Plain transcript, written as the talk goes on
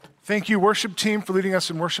Thank you, worship team, for leading us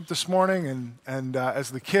in worship this morning. And as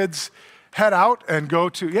the kids head out and go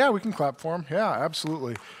to, yeah, we can clap for them. Yeah,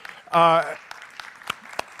 absolutely.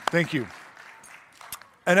 Thank you.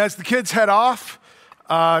 And as the kids head off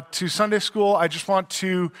to Sunday school, I just want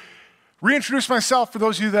to reintroduce myself for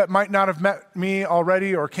those of you that might not have met me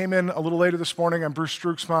already or came in a little later this morning. I'm Bruce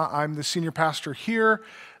Droogsma. I'm the senior pastor here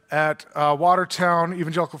at Watertown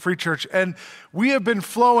Evangelical Free Church. And we have been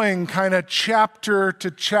flowing kind of chapter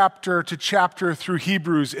to chapter to chapter through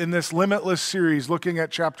Hebrews in this Limitless series, looking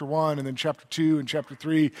at chapter 1 and then chapter 2 and chapter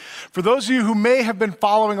 3. For those of you who may have been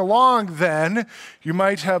following along then, you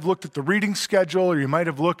might have looked at the reading schedule, or you might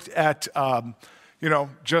have looked at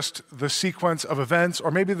just the sequence of events,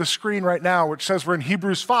 or maybe the screen right now, which says we're in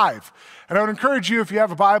Hebrews 5. And I would encourage you, if you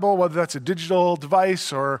have a Bible, whether that's a digital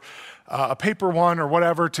device or a paper one or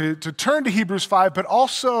whatever, to turn to Hebrews 5, but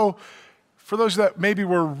also for those that maybe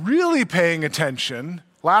were really paying attention,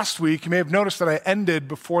 last week, you may have noticed that I ended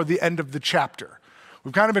before the end of the chapter.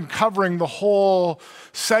 We've kind of been covering the whole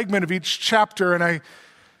segment of each chapter, and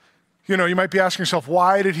you might be asking yourself,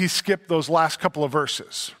 why did he skip those last couple of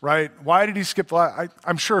verses, right? Why did he skip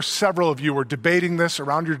I'm sure several of you were debating this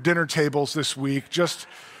around your dinner tables this week, just,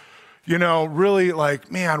 really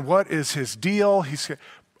like, man, what is his deal?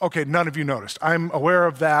 Okay, none of you noticed. I'm aware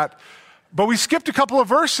of that. But we skipped a couple of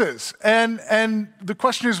verses, and the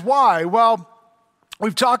question is why? Well,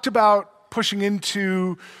 we've talked about pushing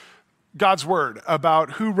into God's word,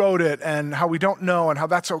 about who wrote it and how we don't know and how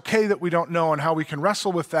that's okay that we don't know and how we can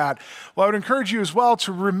wrestle with that. Well, I would encourage you as well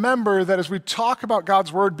to remember that as we talk about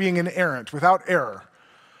God's word being inerrant, without error,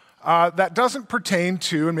 that doesn't pertain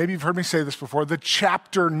to, and maybe you've heard me say this before, the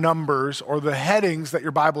chapter numbers or the headings that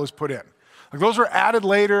your Bible is put in. Like those were added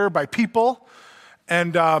later by people,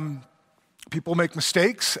 and people make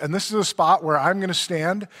mistakes, and this is a spot where I'm going to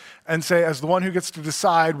stand and say, as the one who gets to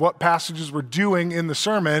decide what passages we're doing in the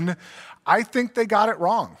sermon, I think they got it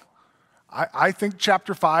wrong. I think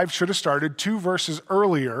chapter 5 should have started 2 verses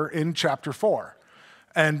earlier in chapter 4.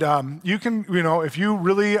 And you can, if you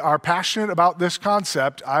really are passionate about this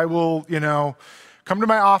concept, I will, come to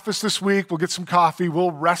my office this week, we'll get some coffee,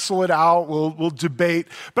 we'll wrestle it out, we'll debate.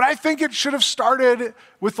 But I think it should have started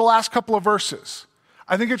with the last couple of verses.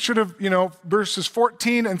 I think it should have, verses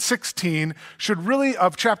 14 and 16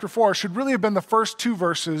 of chapter 4 should really have been the first 3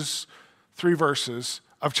 verses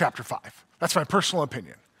of chapter 5. That's my personal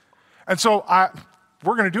opinion. And so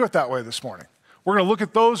we're going to do it that way this morning. We're going to look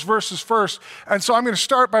at those verses first. And so I'm going to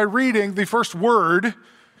start by reading the first word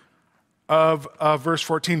of verse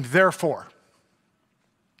 14, therefore.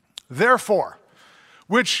 Therefore,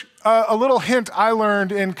 which a little hint I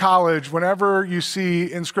learned in college, whenever you see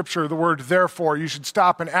in Scripture the word therefore, you should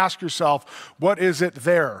stop and ask yourself, what is it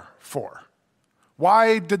there for?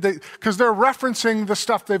 Why did they? Because they're referencing the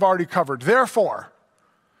stuff they've already covered. Therefore,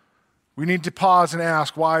 we need to pause and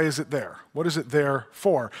ask, why is it there? What is it there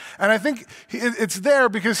for? And I think it's there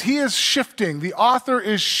because he is shifting. The author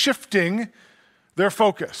is shifting their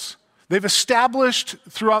focus. They've established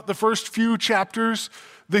throughout the first few chapters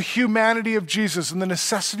the humanity of Jesus and the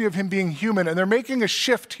necessity of him being human. And they're making a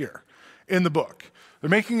shift here in the book. They're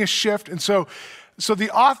making a shift. And so the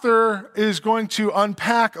author is going to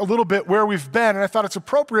unpack a little bit where we've been. And I thought it's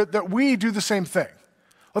appropriate that we do the same thing.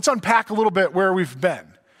 Let's unpack a little bit where we've been.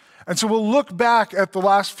 And so we'll look back at the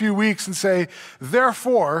last few weeks and say,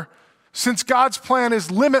 therefore, since God's plan is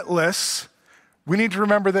limitless, we need to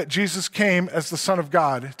remember that Jesus came as the Son of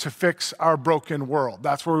God to fix our broken world.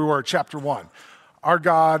 That's where we were, chapter 1. Our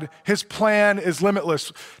God, his plan is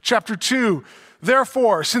limitless. Chapter 2,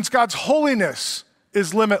 therefore, since God's holiness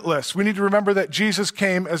is limitless, we need to remember that Jesus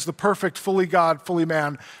came as the perfect, fully God, fully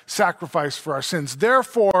man sacrifice for our sins.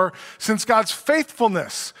 Therefore, since God's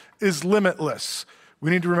faithfulness is limitless,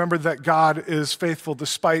 we need to remember that God is faithful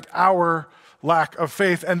despite our lack of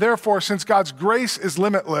faith. And therefore, since God's grace is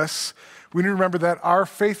limitless, we need to remember that our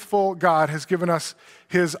faithful God has given us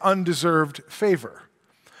his undeserved favor.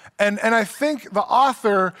 And I think the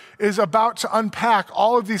author is about to unpack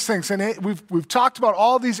all of these things. And we've talked about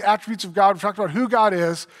all these attributes of God. We've talked about who God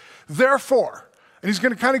is. Therefore, and he's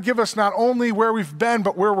going to kind of give us not only where we've been,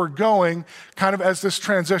 but where we're going kind of as this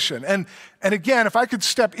transition. And again, if I could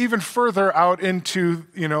step even further out into,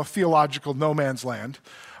 theological no man's land,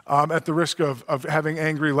 at the risk of having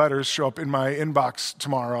angry letters show up in my inbox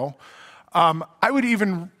tomorrow, I would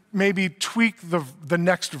even maybe tweak the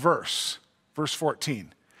next verse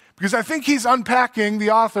 14. Because I think he's unpacking,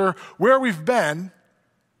 the author, where we've been,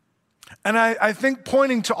 and I think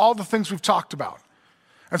pointing to all the things we've talked about.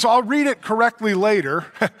 And so I'll read it correctly later.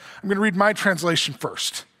 I'm going to read my translation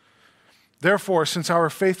first. Therefore, since our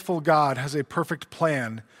faithful God has a perfect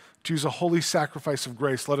plan to use a holy sacrifice of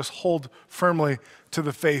grace, let us hold firmly to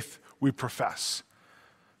the faith we profess.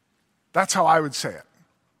 That's how I would say it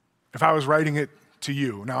if I was writing it to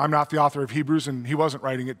you. Now, I'm not the author of Hebrews, and he wasn't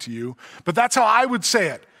writing it to you, but that's how I would say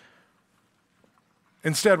it.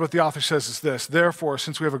 Instead, what the author says is this: therefore,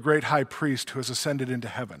 since we have a great high priest who has ascended into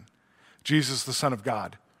heaven, Jesus, the Son of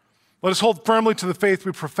God, let us hold firmly to the faith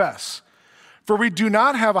we profess. For we do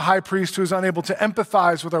not have a high priest who is unable to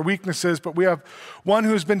empathize with our weaknesses, but we have one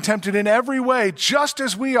who has been tempted in every way, just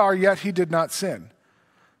as we are, yet he did not sin.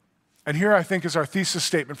 And here, I think, is our thesis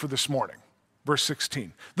statement for this morning. Verse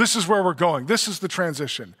 16. This is where we're going. This is the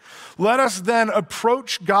transition. Let us then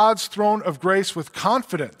approach God's throne of grace with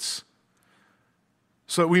confidence,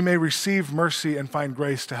 so that we may receive mercy and find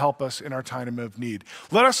grace to help us in our time of need.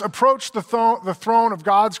 Let us approach the throne of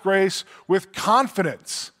God's grace with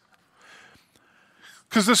confidence.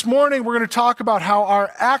 Because this morning we're going to talk about how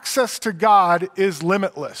our access to God is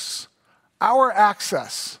limitless. Our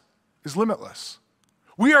access is limitless.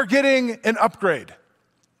 We are getting an upgrade.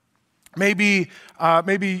 Maybe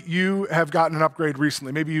you have gotten an upgrade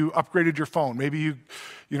recently. Maybe you upgraded your phone. Maybe you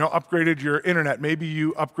upgraded your internet. Maybe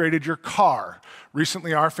you upgraded your car.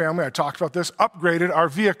 Recently, our family, I talked about this, upgraded our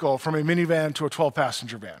vehicle from a minivan to a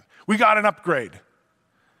 12-passenger van. We got an upgrade.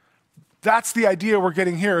 That's the idea we're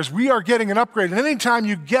getting here, is we are getting an upgrade. And anytime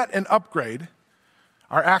you get an upgrade,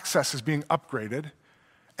 our access is being upgraded.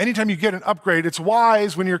 Anytime you get an upgrade, it's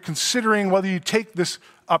wise when you're considering whether you take this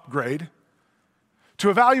upgrade to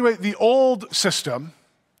evaluate the old system,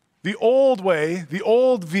 the old way, the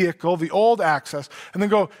old vehicle, the old access, and then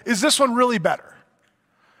go, is this one really better?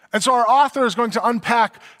 And so our author is going to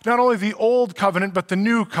unpack not only the old covenant, but the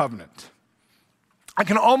new covenant. I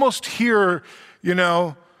can almost hear,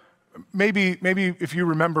 maybe if you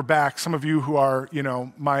remember back, some of you who are,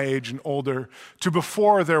 my age and older, to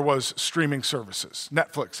before there was streaming services,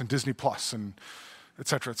 Netflix and Disney Plus and et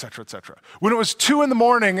cetera, et cetera, et cetera. When it was 2 a.m.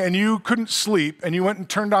 and you couldn't sleep and you went and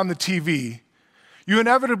turned on the TV, you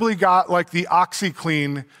inevitably got like the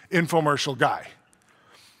OxyClean infomercial guy.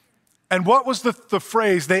 And what was the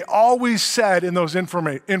phrase they always said in those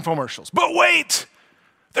infomercials? But wait,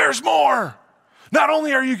 there's more. Not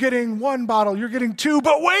only are you getting 1 bottle, you're getting 2,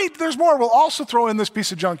 but wait, there's more. We'll also throw in this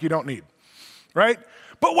piece of junk you don't need, right?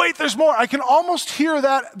 But wait, there's more. I can almost hear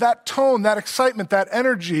that tone, that excitement, that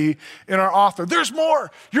energy in our author. There's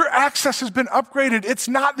more. Your access has been upgraded. It's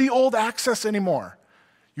not the old access anymore.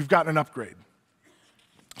 You've gotten an upgrade.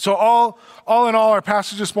 So all in all, our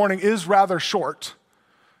passage this morning is rather short.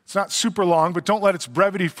 It's not super long, but don't let its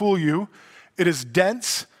brevity fool you. It is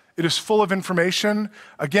dense. It is full of information.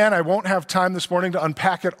 Again, I won't have time this morning to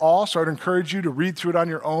unpack it all, so I'd encourage you to read through it on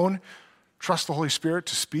your own. Trust the Holy Spirit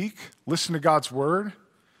to speak. Listen to God's word.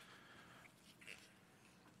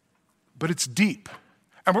 But it's deep.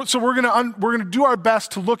 And so we're going to do our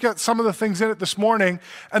best to look at some of the things in it this morning.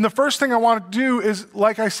 And the first thing I want to do is,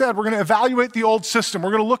 like I said, we're going to evaluate the old system.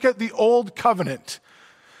 We're going to look at the old covenant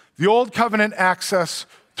access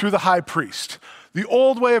through the high priest. The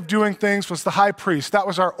old way of doing things was the high priest. That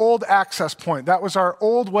was our old access point. That was our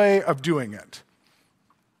old way of doing it.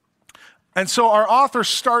 And so our author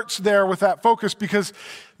starts there with that focus because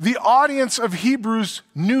the audience of Hebrews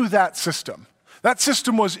knew that system. That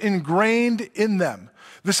system was ingrained in them.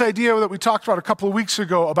 This idea that we talked about a couple of weeks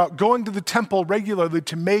ago about going to the temple regularly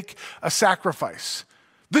to make a sacrifice.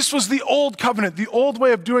 This was the old covenant, the old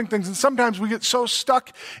way of doing things. And sometimes we get so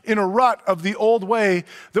stuck in a rut of the old way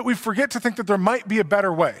that we forget to think that there might be a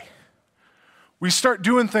better way. We start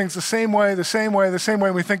doing things the same way,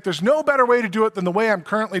 and we think there's no better way to do it than the way I'm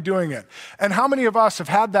currently doing it. And how many of us have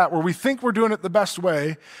had that where we think we're doing it the best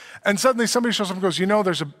way, and suddenly somebody shows up and goes,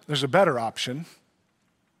 there's a better option.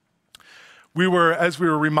 As we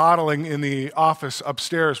were remodeling in the office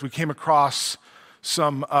upstairs, we came across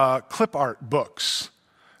some clip art books.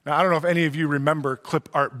 Now, I don't know if any of you remember clip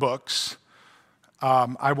art books.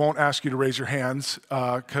 I won't ask you to raise your hands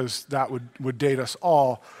because that would date us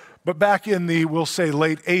all. But back in the, we'll say,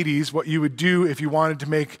 late 80s, what you would do if you wanted to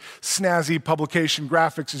make snazzy publication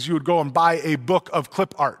graphics is you would go and buy a book of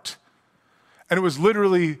clip art. And it was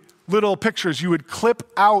literally little pictures you would clip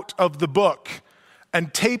out of the book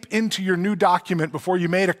and tape into your new document before you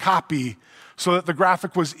made a copy so that the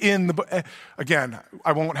graphic was in the book. Again,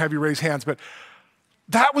 I won't have you raise hands, but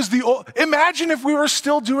that was the old. Imagine if we were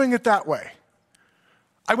still doing it that way.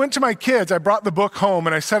 I went to my kids, I brought the book home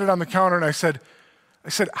and I set it on the counter and I said,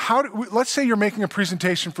 let's say you're making a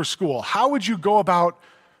presentation for school. How would you go about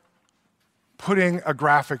putting a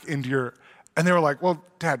graphic into your, and they were like, well,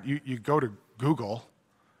 Dad, you go to Google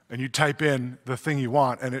and you type in the thing you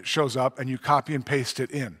want and it shows up and you copy and paste it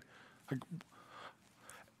in.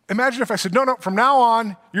 Imagine if I said, no, from now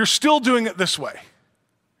on, you're still doing it this way.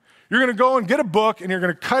 You're going to go and get a book, and you're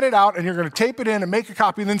going to cut it out, and you're going to tape it in and make a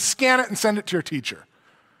copy, and then scan it and send it to your teacher.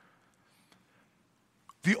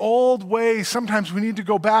 The old way, sometimes we need to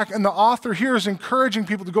go back, and the author here is encouraging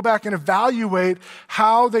people to go back and evaluate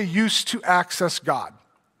how they used to access God.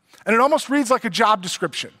 And it almost reads like a job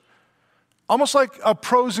description, almost like a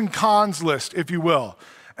pros and cons list, if you will.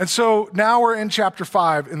 And so now we're in chapter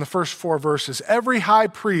 5 in the first 4 verses. Every high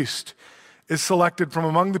priest is selected from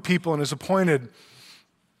among the people and is appointed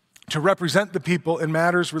to represent the people in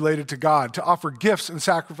matters related to God, to offer gifts and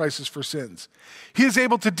sacrifices for sins. He is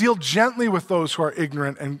able to deal gently with those who are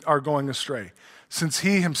ignorant and are going astray, since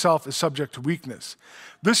he himself is subject to weakness.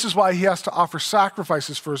 This is why he has to offer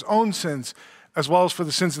sacrifices for his own sins, as well as for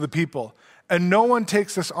the sins of the people. And no one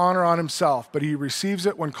takes this honor on himself, but he receives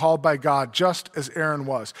it when called by God, just as Aaron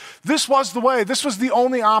was. This was the way. This was the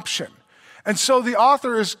only option. And so the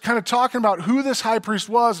author is kind of talking about who this high priest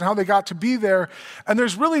was and how they got to be there. And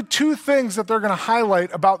there's really 2 things that they're going to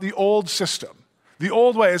highlight about the old system, the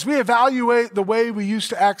old way, as we evaluate the way we used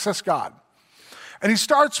to access God. And he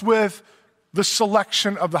starts with the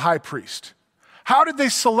selection of the high priest. How did they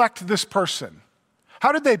select this person?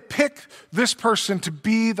 How did they pick this person to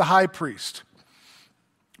be the high priest?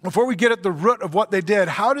 Before we get at the root of what they did,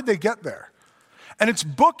 how did they get there? And it's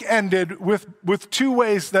bookended with 2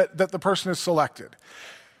 ways that the person is selected.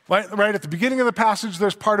 Right at the beginning of the passage,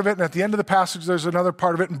 there's part of it, and at the end of the passage, there's another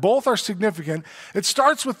part of it, and both are significant. It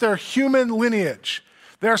starts with their human lineage.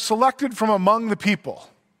 They are selected from among the people,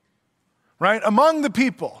 right? Among the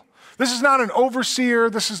people. This is not an overseer.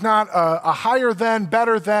 This is not a higher than,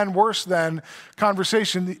 better than, worse than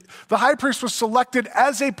conversation. The high priest was selected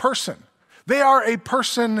as a person. They are a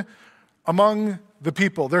person among the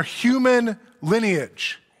people. They're human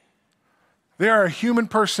lineage. They are a human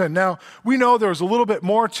person. Now, we know there was a little bit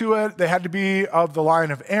more to it. They had to be of the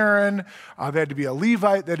line of Aaron. They had to be a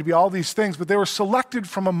Levite. They had to be all these things, but they were selected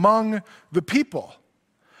from among the people.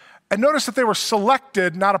 And notice that they were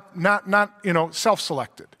selected, not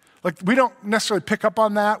self-selected. Like, we don't necessarily pick up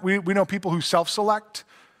on that. We know people who self-select.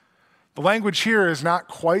 The language here is not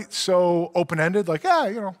quite so open-ended, like,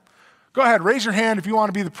 go ahead, raise your hand if you want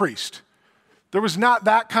to be the priest. There was not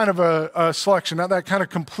that kind of a selection, not that kind of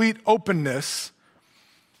complete openness.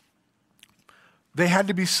 They had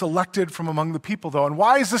to be selected from among the people, though. And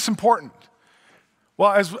why is this important?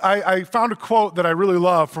 Well, as I found a quote that I really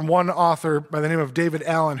love from one author by the name of David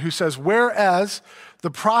Allen, who says, whereas the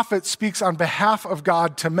prophet speaks on behalf of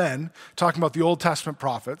God to men, talking about the Old Testament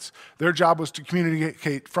prophets, their job was to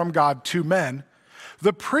communicate from God to men,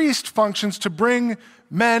 the priest functions to bring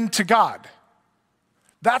men to God.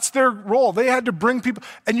 That's their role. They had to bring people,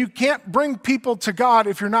 and you can't bring people to God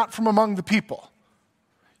if you're not from among the people.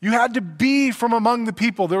 You had to be from among the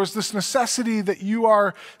people. There was this necessity that you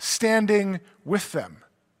are standing with them,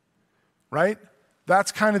 right?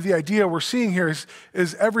 That's kind of the idea we're seeing here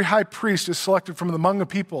is every high priest is selected from among the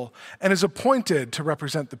people and is appointed to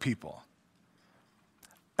represent the people.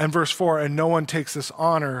 And verse 4, and no one takes this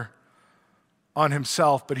honor on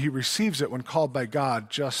himself, but he receives it when called by God,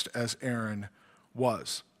 just as Aaron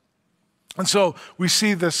was. And so we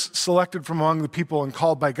see this selected from among the people and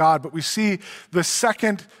called by God, but we see the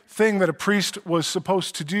second thing that a priest was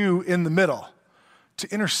supposed to do in the middle, to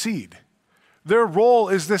intercede. Their role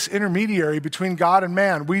is this intermediary between God and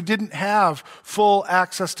man. We didn't have full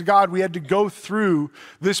access to God. We had to go through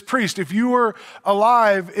this priest. If you were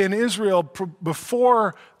alive in Israel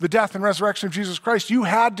before the death and resurrection of Jesus Christ, you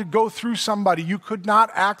had to go through somebody. You could not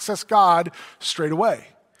access God straight away.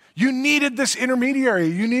 You needed this intermediary.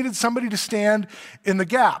 You needed somebody to stand in the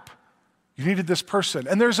gap. You needed this person.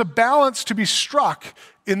 And there's a balance to be struck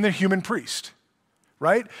in the human priest,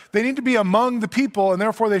 right? They need to be among the people, and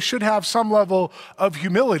therefore they should have some level of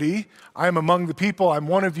humility. I am among the people. I'm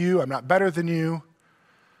one of you. I'm not better than you.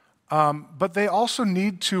 But they also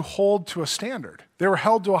need to hold to a standard. They were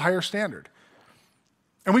held to a higher standard.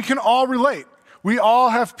 And we can all relate. We all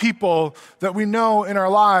have people that we know in our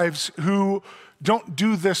lives who don't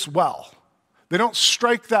do this well. They don't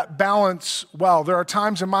strike that balance well. There are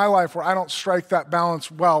times in my life where I don't strike that balance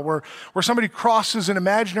well, where somebody crosses an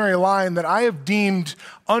imaginary line that I have deemed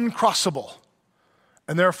uncrossable,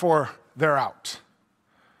 and therefore they're out.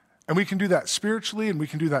 And we can do that spiritually, and we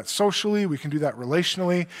can do that socially, we can do that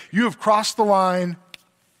relationally. You have crossed the line,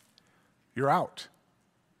 you're out,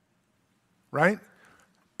 right?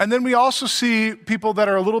 And then we also see people that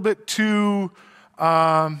are a little bit too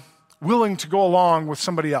willing to go along with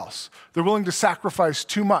somebody else. They're willing to sacrifice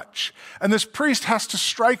too much. And this priest has to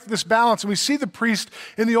strike this balance. And we see the priest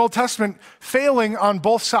in the Old Testament failing on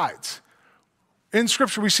both sides. In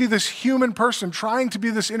Scripture, we see this human person trying to be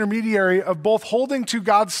this intermediary of both holding to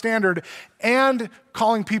God's standard and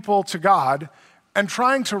calling people to God, and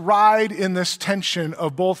trying to ride in this tension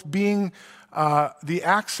of both being the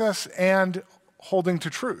access and holding to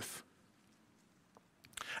truth.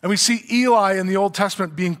 And we see Eli in the Old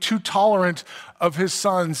Testament being too tolerant of his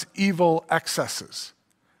son's evil excesses.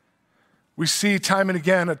 We see time and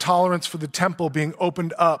again a tolerance for the temple being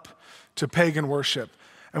opened up to pagan worship.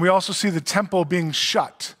 And we also see the temple being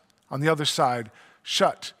shut on the other side,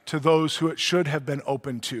 shut to those who it should have been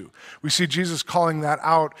open to. We see Jesus calling that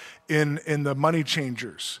out in the money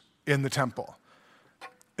changers in the temple.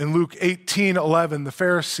 In Luke 18:11, the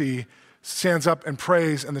Pharisee stands up and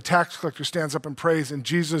prays, and the tax collector stands up and prays, and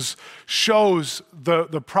Jesus shows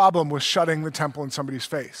the problem with shutting the temple in somebody's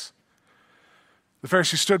face. The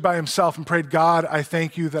Pharisee stood by himself and prayed, God, I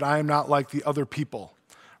thank you that I am not like the other people,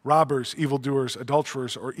 robbers, evildoers,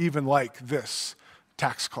 adulterers, or even like this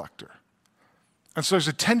tax collector. And so there's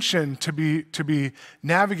a tension to be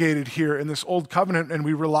navigated here in this old covenant, and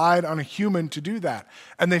we relied on a human to do that.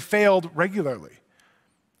 And they failed regularly.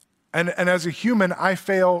 And as a human, I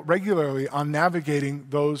fail regularly on navigating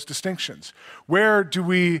those distinctions. Where do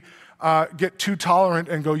we get too tolerant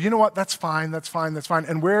and go, you know what, that's fine, that's fine, that's fine.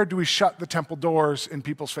 And where do we shut the temple doors in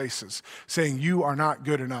people's faces, saying, you are not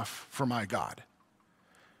good enough for my God?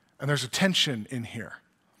 And there's a tension in here.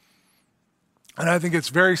 And I think it's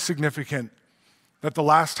very significant that the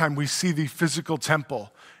last time we see the physical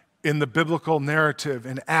temple in the biblical narrative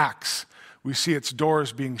in Acts, we see its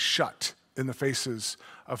doors being shut in the faces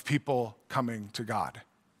of people coming to God.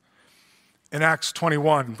 In Acts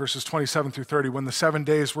 21, verses 27 through 30, when the 7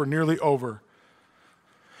 days were nearly over,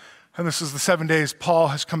 and this is the 7 days Paul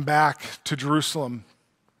has come back to Jerusalem,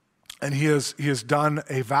 and he has done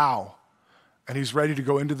a vow. And he's ready to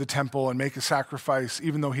go into the temple and make a sacrifice,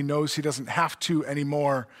 even though he knows he doesn't have to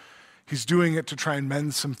anymore. He's doing it to try and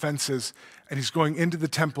mend some fences, and he's going into the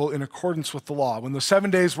temple in accordance with the law. When the 7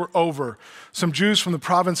 days were over, some Jews from the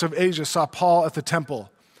province of Asia saw Paul at the temple.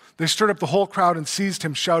 They stirred up the whole crowd and seized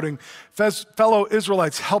him, shouting, fellow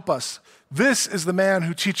Israelites, help us. This is the man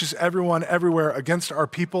who teaches everyone everywhere against our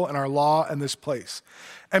people and our law and this place.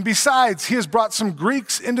 And besides, he has brought some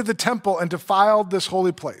Greeks into the temple and defiled this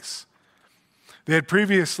holy place. They had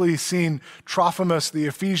previously seen Trophimus the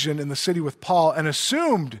Ephesian in the city with Paul and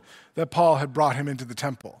assumed that Paul had brought him into the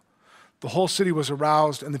temple. The whole city was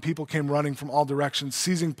aroused, and the people came running from all directions,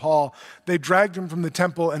 seizing Paul. They dragged him from the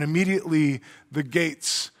temple, and immediately the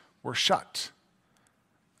gates were shut.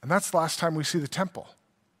 And that's the last time we see the temple.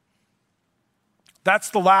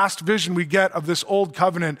 That's the last vision we get of this old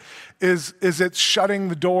covenant, is it's shutting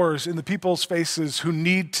the doors in the people's faces who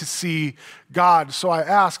need to see God. So I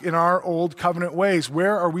ask, in our old covenant ways,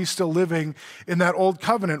 where are we still living in that old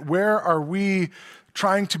covenant? Where are we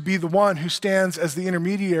trying to be the one who stands as the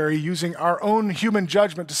intermediary, using our own human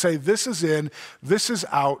judgment to say, this is in, this is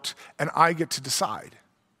out, and I get to decide?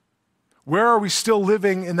 Where are we still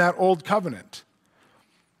living in that old covenant?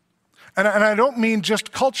 And I don't mean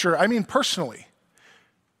just culture, I mean personally.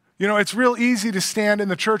 You know, it's real easy to stand in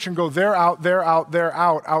the church and go, they're out, they're out, they're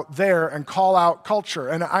out there, and call out culture.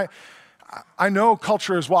 And I know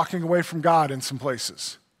culture is walking away from God in some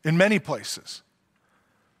places, in many places.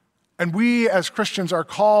 And we as Christians are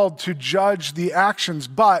called to judge the actions,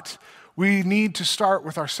 but we need to start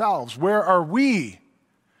with ourselves. Where are we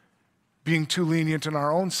being too lenient in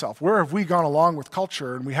our own self? Where have we gone along with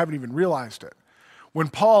culture and we haven't even realized it? When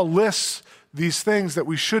Paul lists these things that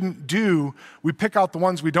we shouldn't do, we pick out the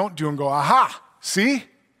ones we don't do and go, aha, see?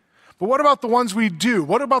 But what about the ones we do?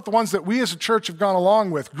 What about the ones that we as a church have gone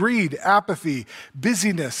along with? Greed, apathy,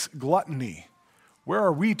 busyness, gluttony. Where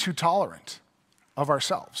are we too tolerant of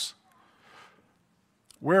ourselves?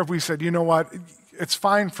 Where have we said, you know what, it's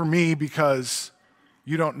fine for me because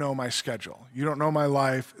you don't know my schedule. You don't know my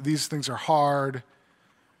life. These things are hard.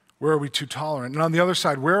 Where are we too tolerant? And on the other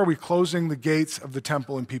side, where are we closing the gates of the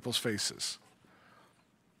temple in people's faces?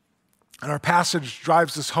 And our passage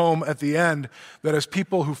drives this home at the end that as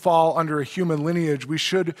people who fall under a human lineage, we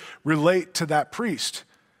should relate to that priest.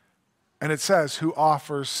 And it says, who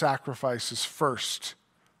offers sacrifices first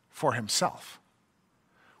for himself.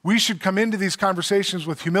 We should come into these conversations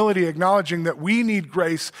with humility, acknowledging that we need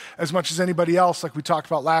grace as much as anybody else, like we talked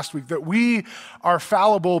about last week, that we are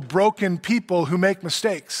fallible, broken people who make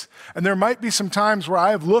mistakes. And there might be some times where I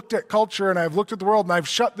have looked at culture and I've looked at the world and I've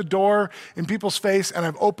shut the door in people's face and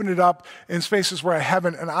I've opened it up in spaces where I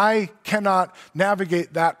haven't, and I cannot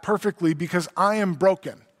navigate that perfectly because I am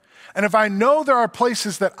broken. And if I know there are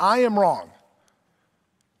places that I am wrong,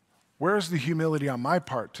 where's the humility on my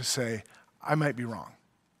part to say, I might be wrong?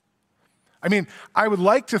 I mean, I would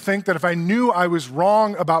like to think that if I knew I was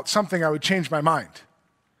wrong about something, I would change my mind.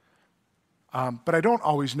 But I don't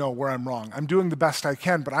always know where I'm wrong. I'm doing the best I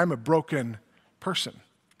can, but I'm a broken person.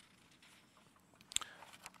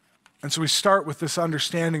 And so we start with this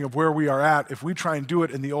understanding of where we are at. If we try and do it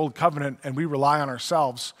in the old covenant and we rely on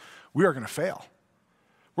ourselves, we are going to fail.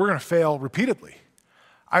 We're going to fail repeatedly.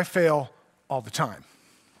 I fail all the time.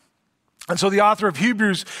 And so the author of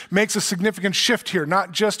Hebrews makes a significant shift here,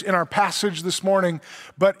 not just in our passage this morning,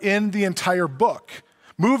 but in the entire book.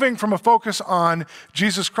 Moving from a focus on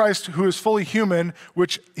Jesus Christ, who is fully human,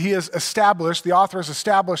 which he has established, the author has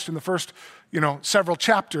established in the first, several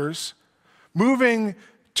chapters, moving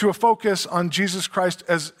to a focus on Jesus Christ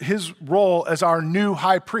as his role as our new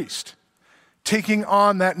high priest, taking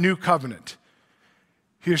on that new covenant.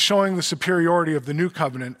 He is showing the superiority of the new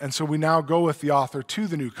covenant, and so we now go with the author to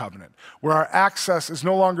the new covenant, where our access is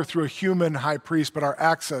no longer through a human high priest, but our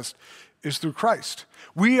access is through Christ.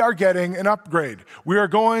 We are getting an upgrade. We are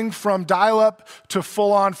going from dial-up to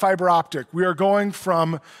full-on fiber optic. We are going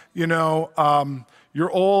from, your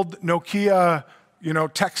old Nokia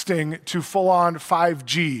texting to full-on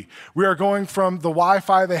 5G. We are going from the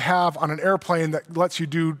Wi-Fi they have on an airplane that lets you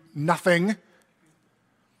do nothing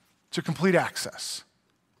to complete access.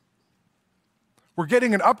 We're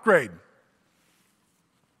getting an upgrade.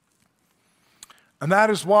 And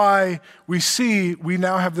that is why we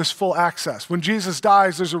now have this full access. When Jesus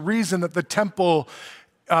dies, there's a reason that the temple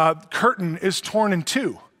curtain is torn in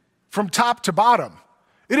two, from top to bottom.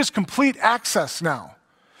 It is complete access now.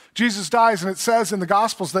 Jesus dies, and it says in the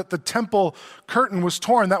Gospels that the temple curtain was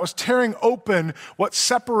torn. That was tearing open what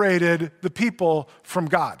separated the people from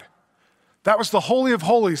God. That was the Holy of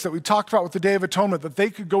Holies that we talked about with the Day of Atonement, that they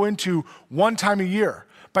could go into one time a year.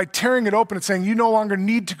 By tearing it open and saying, you no longer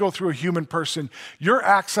need to go through a human person. Your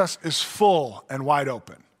access is full and wide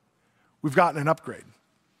open. We've gotten an upgrade.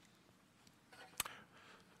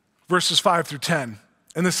 Verses 5 through 10.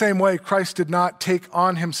 In the same way, Christ did not take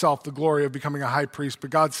on himself the glory of becoming a high priest, but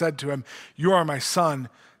God said to him, you are my son.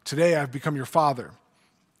 Today I have become your father.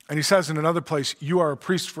 And he says in another place, you are a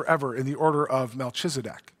priest forever in the order of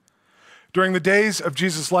Melchizedek. During the days of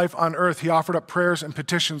Jesus' life on earth, he offered up prayers and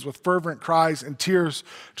petitions with fervent cries and tears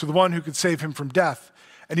to the one who could save him from death.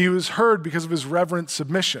 And he was heard because of his reverent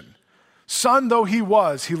submission. Son though he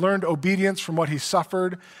was, he learned obedience from what he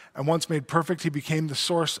suffered, and once made perfect, he became the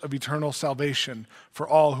source of eternal salvation for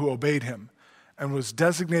all who obeyed him, and was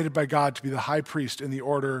designated by God to be the high priest in the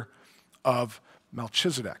order of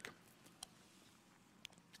Melchizedek.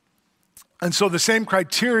 And so the same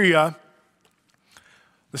criteria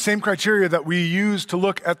that we use to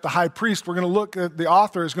look at the high priest, the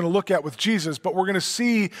author is going to look at with Jesus, but we're going to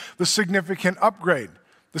see the significant upgrade.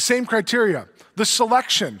 The same criteria, the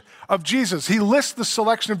selection of Jesus. He lists the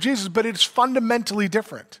selection of Jesus, but it's fundamentally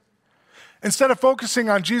different. Instead of focusing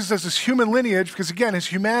on Jesus as his human lineage, because again, his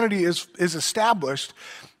humanity is established,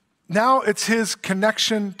 now it's his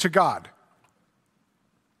connection to God.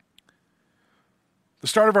 The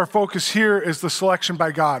start of our focus here is the selection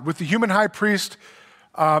by God. With the human high priest,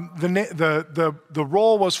 the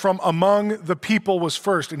role was from among the people was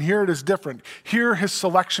first, and here it is different. Here his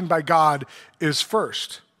selection by God is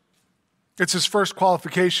first. It's his first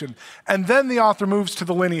qualification. And then the author moves to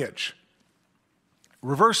the lineage,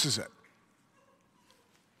 reverses it.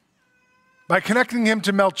 By connecting him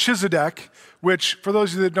to Melchizedek, which for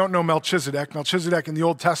those of you that don't know Melchizedek in the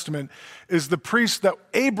Old Testament is the priest that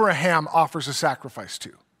Abraham offers a sacrifice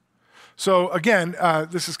to. So again,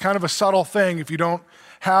 this is kind of a subtle thing if you don't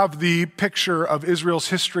have the picture of Israel's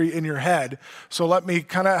history in your head. So let me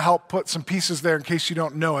kind of help put some pieces there in case you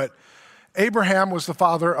don't know it. Abraham was the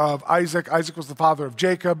father of Isaac. Isaac was the father of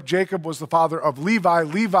Jacob. Jacob was the father of Levi.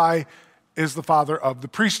 Levi is the father of the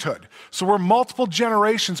priesthood. So we're multiple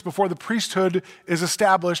generations before the priesthood is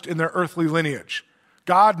established in their earthly lineage.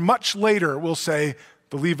 God much later will say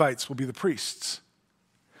the Levites will be the priests.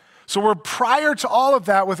 So we're prior to all of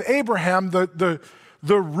that with Abraham, the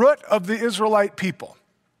root of the Israelite people.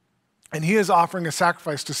 And he is offering a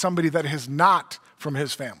sacrifice to somebody that is not from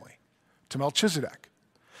his family, to Melchizedek.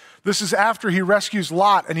 This is after he rescues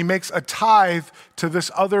Lot and he makes a tithe to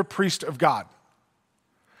this other priest of God.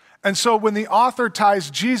 And so when the author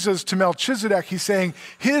ties Jesus to Melchizedek, he's saying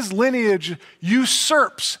his lineage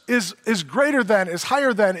usurps, is greater than, is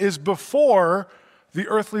higher than, is before the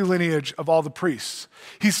earthly lineage of all the priests.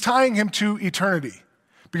 He's tying him to eternity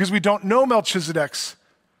because we don't know Melchizedek's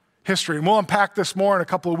history. And we'll unpack this more in a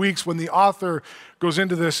couple of weeks when the author goes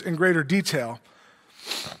into this in greater detail.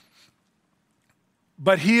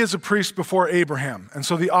 But he is a priest before Abraham. And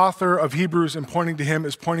so the author of Hebrews, in pointing to him,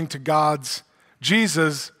 is pointing to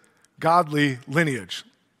Jesus' godly lineage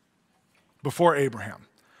before Abraham.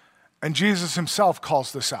 And Jesus himself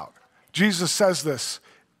calls this out. Jesus says this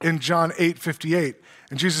in John 8:58.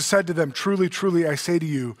 And Jesus said to them, "Truly, truly, I say to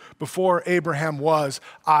you, before Abraham was,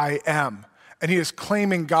 I am." And he is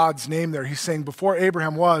claiming God's name there. He's saying, before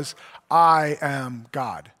Abraham was, I am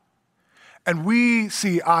God. And we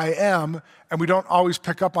see I am, and we don't always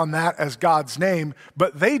pick up on that as God's name,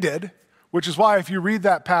 but they did, which is why if you read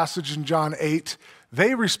that passage in John 8,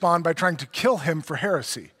 they respond by trying to kill him for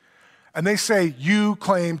heresy. And they say, "You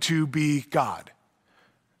claim to be God."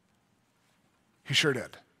 He sure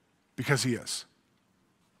did, because he is.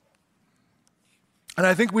 And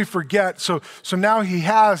I think we forget, so now he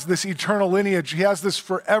has this eternal lineage, he has this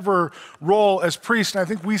forever role as priest, and I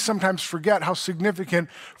think we sometimes forget how significant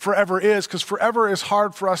forever is, because forever is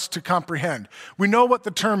hard for us to comprehend. We know what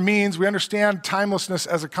the term means, we understand timelessness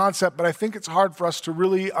as a concept, but I think it's hard for us to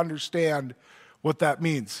really understand what that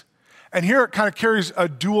means. And here it kind of carries a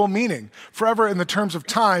dual meaning. Forever in the terms of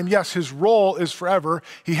time, yes, his role is forever.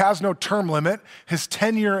 He has no term limit. His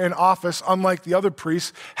tenure in office, unlike the other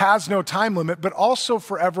priests, has no time limit, but also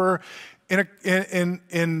forever in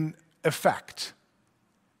effect,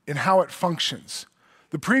 in how it functions.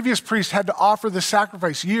 The previous priest had to offer the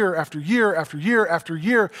sacrifice year after year after year after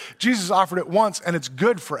year. Jesus offered it once, and it's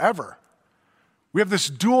good forever. We have this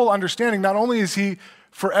dual understanding. Not only is he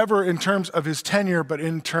forever in terms of his tenure, but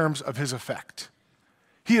in terms of his effect.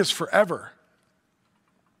 He is forever.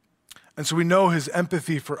 And so we know his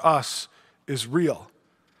empathy for us is real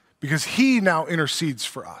because he now intercedes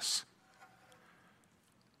for us.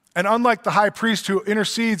 And unlike the high priest who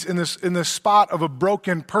intercedes in this spot of a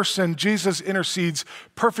broken person, Jesus intercedes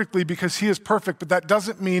perfectly because he is perfect, but that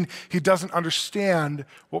doesn't mean he doesn't understand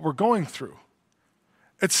what we're going through.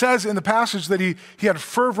 It says in the passage that he had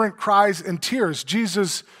fervent cries and tears.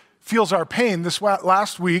 Jesus feels our pain. This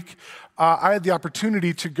last week, I had the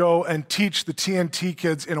opportunity to go and teach the TNT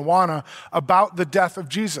kids in Awana about the death of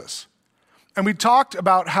Jesus. And we talked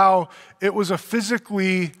about how it was a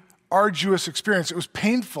physically arduous experience. It was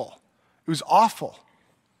painful. It was awful.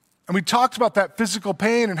 And we talked about that physical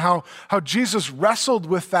pain and how Jesus wrestled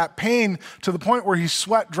with that pain to the point where he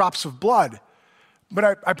sweat drops of blood.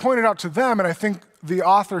 But I pointed out to them, and I think the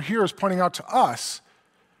author here is pointing out to us,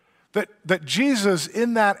 that Jesus,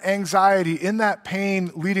 in that anxiety, in that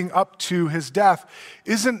pain leading up to his death,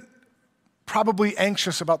 isn't probably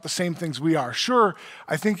anxious about the same things we are. Sure,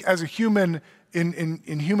 I think as a human,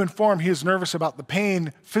 in human form, he is nervous about the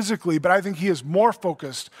pain physically, but I think he is more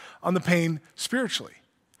focused on the pain spiritually.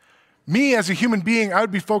 Me as a human being, I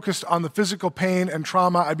would be focused on the physical pain and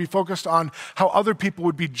trauma. I'd be focused on how other people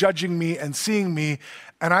would be judging me and seeing me.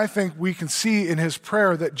 And I think we can see in his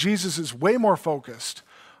prayer that Jesus is way more focused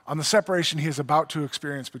on the separation he is about to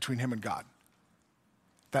experience between him and God.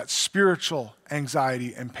 That spiritual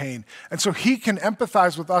anxiety and pain. And so he can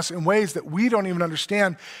empathize with us in ways that we don't even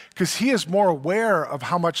understand because he is more aware of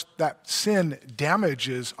how much that sin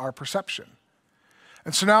damages our perception.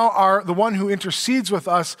 And so now the one who intercedes with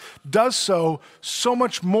us does so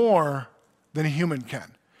much more than a human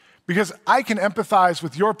can. Because I can empathize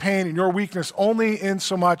with your pain and your weakness only in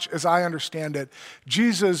so much as I understand it.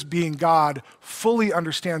 Jesus, being God, fully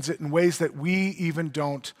understands it in ways that we even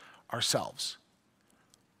don't ourselves.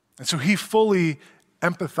 And so he fully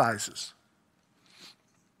empathizes.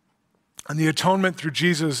 And the atonement through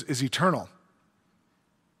Jesus is eternal.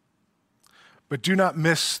 But do not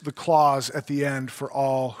miss the clause at the end for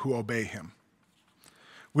all who obey him.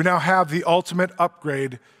 We now have the ultimate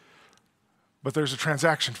upgrade, but there's a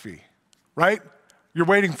transaction fee, right? You're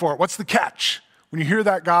waiting for it. What's the catch? When you hear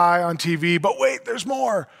that guy on TV, but wait, there's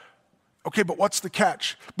more. Okay, but what's the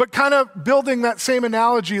catch? But kind of building that same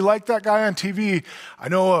analogy like that guy on TV, I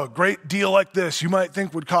know a great deal like this you might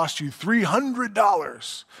think would cost you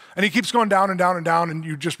 $300. And he keeps going down and down and down, and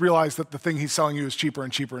you just realize that the thing he's selling you is cheaper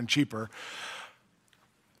and cheaper and cheaper.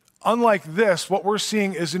 Unlike this, what we're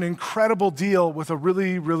seeing is an incredible deal with a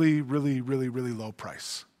really, really, really, really, really low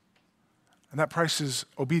price. And that price is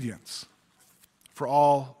obedience for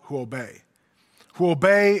all who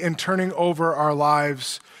obey in turning over our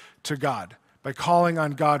lives to God by calling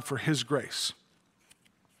on God for his grace.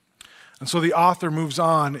 And so the author moves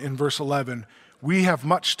on in verse 11. We have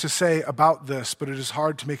much to say about this, but it is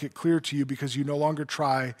hard to make it clear to you because you no longer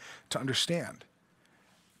try to understand.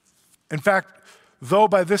 In fact, though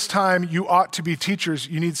by this time you ought to be teachers,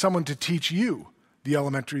 you need someone to teach you the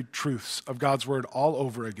elementary truths of God's word all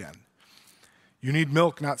over again. You need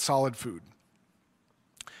milk, not solid food.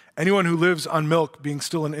 Anyone who lives on milk, being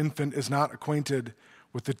still an infant, is not acquainted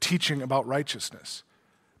with the teaching about righteousness.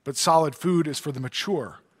 But solid food is for the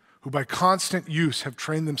mature, who by constant use have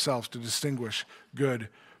trained themselves to distinguish good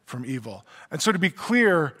from evil. And so to be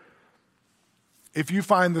clear, if you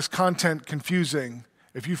find this content confusing,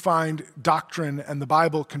 if you find doctrine and the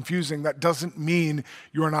Bible confusing, that doesn't mean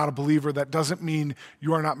you are not a believer. That doesn't mean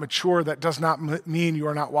you are not mature. That does not mean you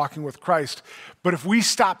are not walking with Christ. But if we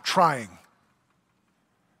stop trying,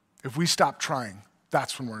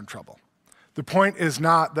 that's when we're in trouble. The point is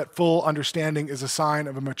not that full understanding is a sign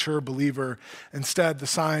of a mature believer. Instead, the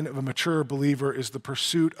sign of a mature believer is the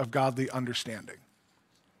pursuit of godly understanding.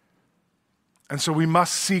 And so we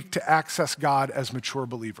must seek to access God as mature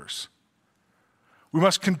believers. We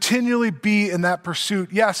must continually be in that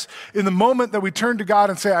pursuit. Yes, in the moment that we turn to God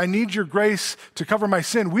and say, I need your grace to cover my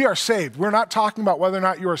sin, we are saved. We're not talking about whether or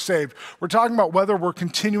not you are saved. We're talking about whether we're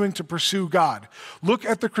continuing to pursue God. Look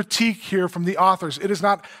at the critique here from the authors. It is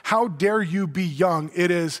not, how dare you be young? It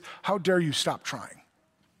is, how dare you stop trying?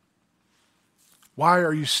 Why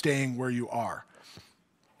are you staying where you are?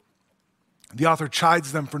 The author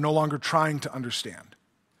chides them for no longer trying to understand,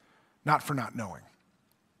 not for not knowing.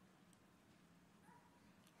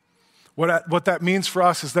 What that means for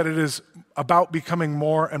us is that it is about becoming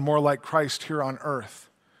more and more like Christ here on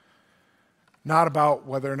earth, not about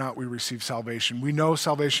whether or not we receive salvation. We know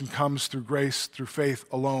salvation comes through grace, through faith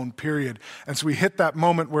alone, period. And so we hit that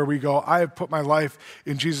moment where we go, I have put my life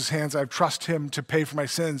in Jesus' hands. I trust him to pay for my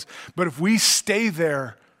sins. But if we stay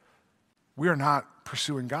there, we are not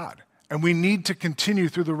pursuing God. And we need to continue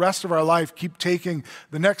through the rest of our life, keep taking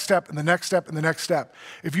the next step and the next step and the next step.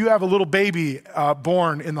 If you have a little baby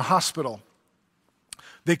born in the hospital,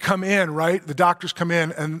 they come in, right? The doctors come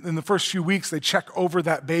in, and in the first few weeks, they check over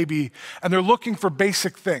that baby, and they're looking for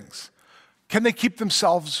basic things. Can they keep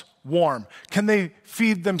themselves warm? Can they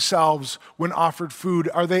feed themselves when offered food?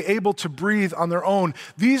 Are they able to breathe on their own?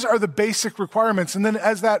 These are the basic requirements. And then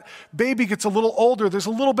as that baby gets a little older, there's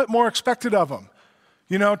a little bit more expected of them.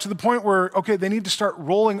 You know, to the point where, okay, they need to start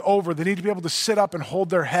rolling over. They need to be able to sit up and hold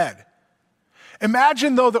their head.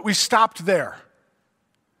 Imagine, though, that we stopped there.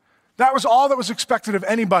 That was all that was expected of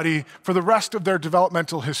anybody for the rest of their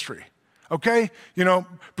developmental history. Okay? You know,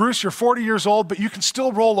 Bruce, you're 40 years old, but you can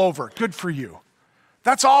still roll over. Good for you.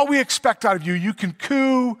 That's all we expect out of you. You can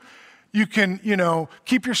coo, you can,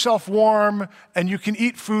 keep yourself warm, and you can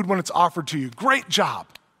eat food when it's offered to you. Great job.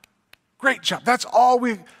 Great job.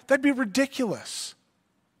 That'd be ridiculous.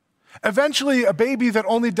 Eventually, a baby that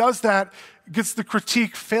only does that gets the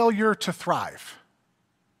critique, failure to thrive.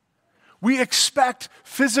 We expect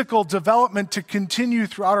physical development to continue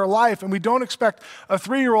throughout our life, and we don't expect a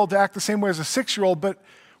 3-year-old to act the same way as a 6-year-old, but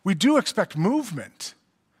we do expect movement.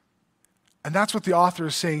 And that's what the author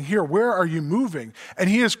is saying here. Where are you moving? And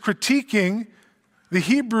he is critiquing the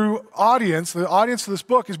Hebrew audience. The audience of this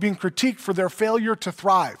book is being critiqued for their failure to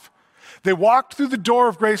thrive. They walked through the door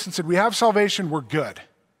of grace and said, we have salvation, we're good.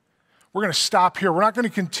 We're going to stop here. We're not going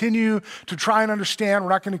to continue to try and understand. We're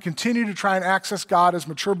not going to continue to try and access God as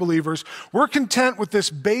mature believers. We're content with this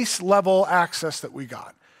base level access that we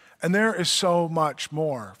got. And there is so much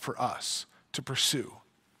more for us to pursue.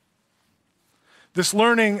 This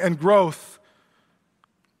learning and growth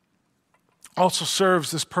also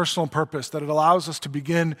serves this personal purpose that it allows us to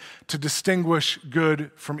begin to distinguish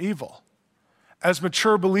good from evil. As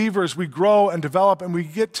mature believers, we grow and develop, and we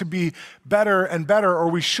get to be better and better, or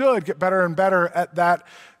we should get better and better at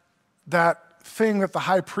that thing that the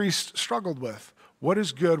high priest struggled with. What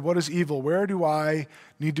is good? What is evil? Where do I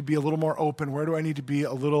need to be a little more open? Where do I need to be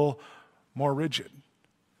a little more rigid?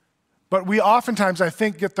 But we oftentimes, I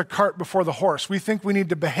think, get the cart before the horse. We think we need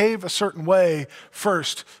to behave a certain way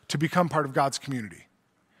first to become part of God's community.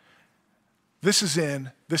 This is in,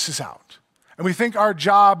 this is out. And we think our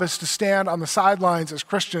job is to stand on the sidelines as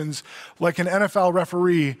Christians like an NFL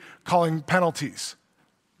referee calling penalties.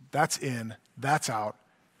 That's in, that's out,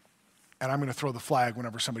 and I'm going to throw the flag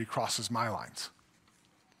whenever somebody crosses my lines.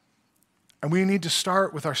 And we need to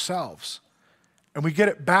start with ourselves. And we get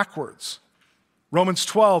it backwards. Romans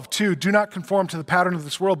 12:2, do not conform to the pattern of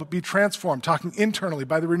this world, but be transformed, talking internally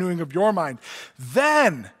by the renewing of your mind.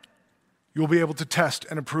 Then you'll be able to test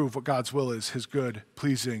and approve what God's will is, his good,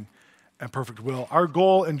 pleasing, and perfect will. Our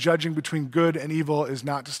goal in judging between good and evil is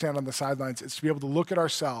not to stand on the sidelines. It's to be able to look at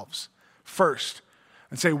ourselves first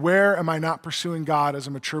and say, where am I not pursuing God as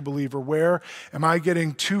a mature believer? Where am I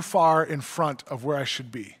getting too far in front of where I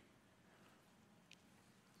should be?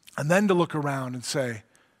 And then to look around and say,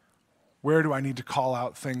 where do I need to call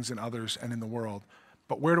out things in others and in the world?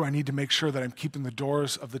 But where do I need to make sure that I'm keeping the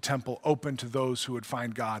doors of the temple open to those who would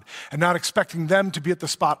find God and not expecting them to be at the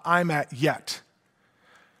spot I'm at yet?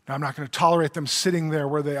 Now, I'm not going to tolerate them sitting there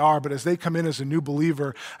where they are, but as they come in as a new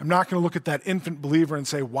believer, I'm not going to look at that infant believer and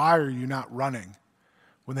say, why are you not running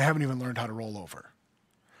when they haven't even learned how to roll over?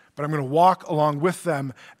 But I'm going to walk along with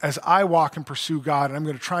them as I walk and pursue God, and I'm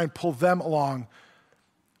going to try and pull them along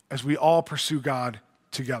as we all pursue God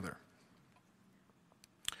together.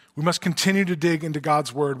 We must continue to dig into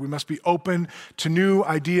God's word. We must be open to new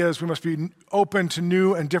ideas. We must be open to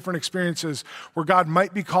new and different experiences where God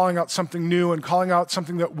might be calling out something new and calling out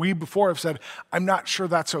something that we before have said, I'm not sure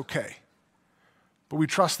that's okay. But we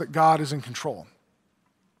trust that God is in control.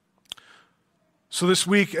 So this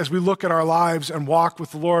week, as we look at our lives and walk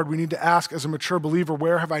with the Lord, we need to ask as a mature believer,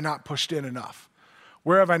 where have I not pushed in enough?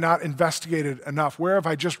 Where have I not investigated enough? Where have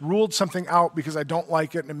I just ruled something out because I don't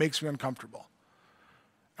like it and it makes me uncomfortable?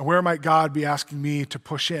 And where might God be asking me to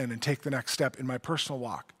push in and take the next step in my personal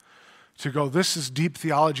walk? To go, this is deep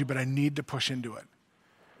theology, but I need to push into it.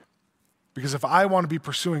 Because if I want to be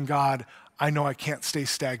pursuing God, I know I can't stay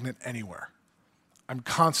stagnant anywhere. I'm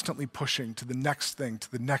constantly pushing to the next thing,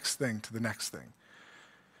 to the next thing, to the next thing.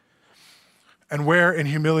 And where in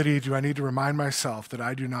humility do I need to remind myself that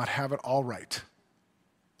I do not have it all right?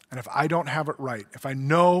 And if I don't have it right, if I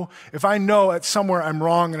know at somewhere I'm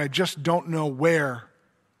wrong and I just don't know where,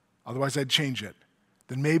 otherwise I'd change it,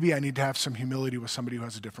 then maybe I need to have some humility with somebody who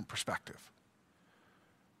has a different perspective.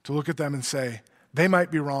 To look at them and say, they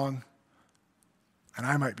might be wrong, and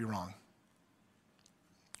I might be wrong.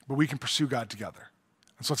 But we can pursue God together.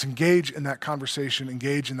 And so let's engage in that conversation,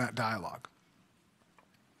 engage in that dialogue.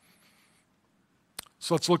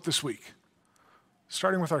 So let's look this week,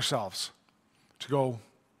 starting with ourselves, to go,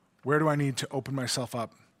 where do I need to open myself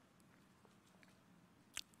up?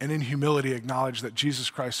 And in humility, acknowledge that Jesus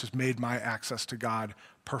Christ has made my access to God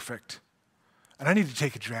perfect. And I need to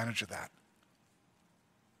take advantage of that.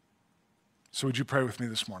 So would you pray with me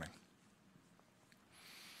this morning?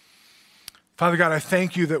 Father God, I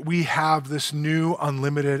thank you that we have this new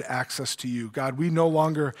unlimited access to you. God, we no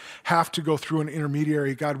longer have to go through an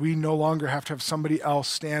intermediary. God, we no longer have to have somebody else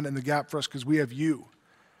stand in the gap for us because we have you.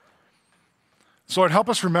 So Lord, help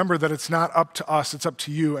us remember that it's not up to us, it's up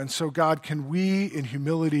to you. And so God, can we in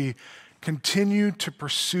humility continue to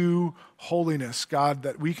pursue holiness, God,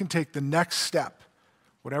 that we can take the next step,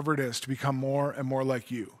 whatever it is, to become more and more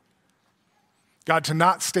like you. God, to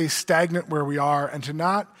not stay stagnant where we are and to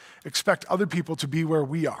not expect other people to be where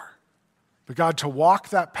we are. But God, to walk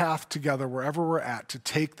that path together wherever we're at, to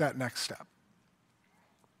take that next step.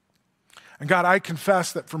 And God, I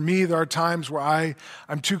confess that for me, there are times where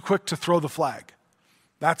I'm too quick to throw the flag.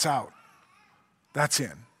 That's out. That's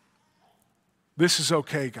in. This is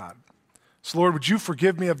okay, God. So Lord, would you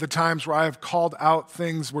forgive me of the times where I have called out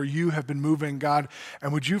things where you have been moving, God,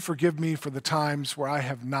 and would you forgive me for the times where I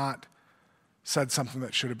have not said something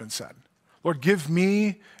that should have been said. Lord, give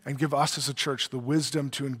me and give us as a church the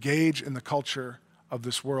wisdom to engage in the culture of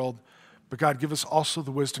this world, but God, give us also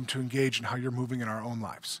the wisdom to engage in how you're moving in our own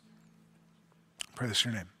lives. I pray this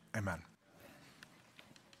in your name. Amen.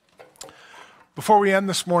 Before we end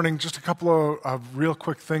this morning, just a couple of real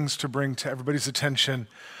quick things to bring to everybody's attention.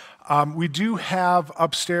 We do have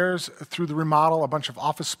upstairs through the remodel a bunch of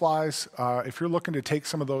office supplies. If you're looking to take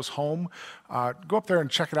some of those home, go up there and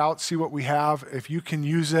check it out, see what we have. If you can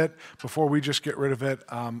use it before we just get rid of it,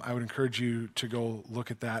 I would encourage you to go look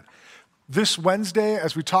at that. This Wednesday,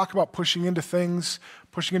 as we talk about pushing into things,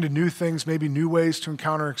 pushing into new things, maybe new ways to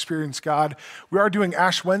encounter and experience God, we are doing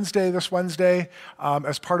Ash Wednesday this Wednesday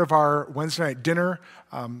as part of our Wednesday night dinner.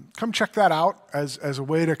 Come check that out as a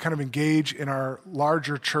way to kind of engage in our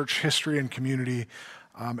larger church history and community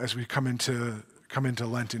as we come into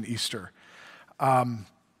Lent and Easter.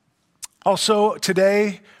 Also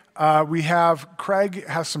today, Craig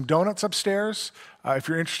has some donuts upstairs. If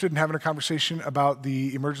you're interested in having a conversation about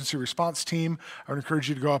the emergency response team, I would encourage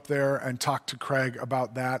you to go up there and talk to Craig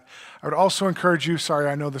about that. I would also encourage you, sorry,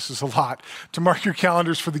 I know this is a lot, to mark your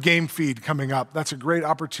calendars for the game feed coming up. That's a great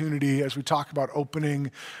opportunity as we talk about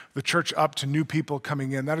opening the church up to new people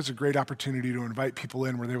coming in. That is a great opportunity to invite people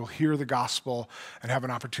in where they will hear the gospel and have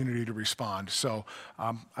an opportunity to respond. So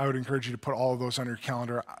I would encourage you to put all of those on your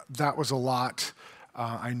calendar. That was a lot.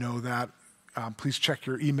 I know that. Please check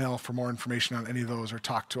your email for more information on any of those or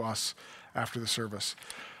talk to us after the service.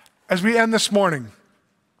 As we end this morning,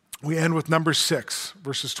 we end with Numbers 6,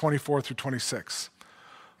 verses 24 through 26.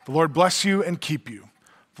 The Lord bless you and keep you.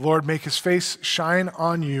 The Lord make his face shine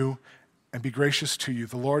on you and be gracious to you.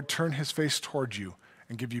 The Lord turn his face toward you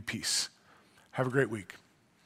and give you peace. Have a great week.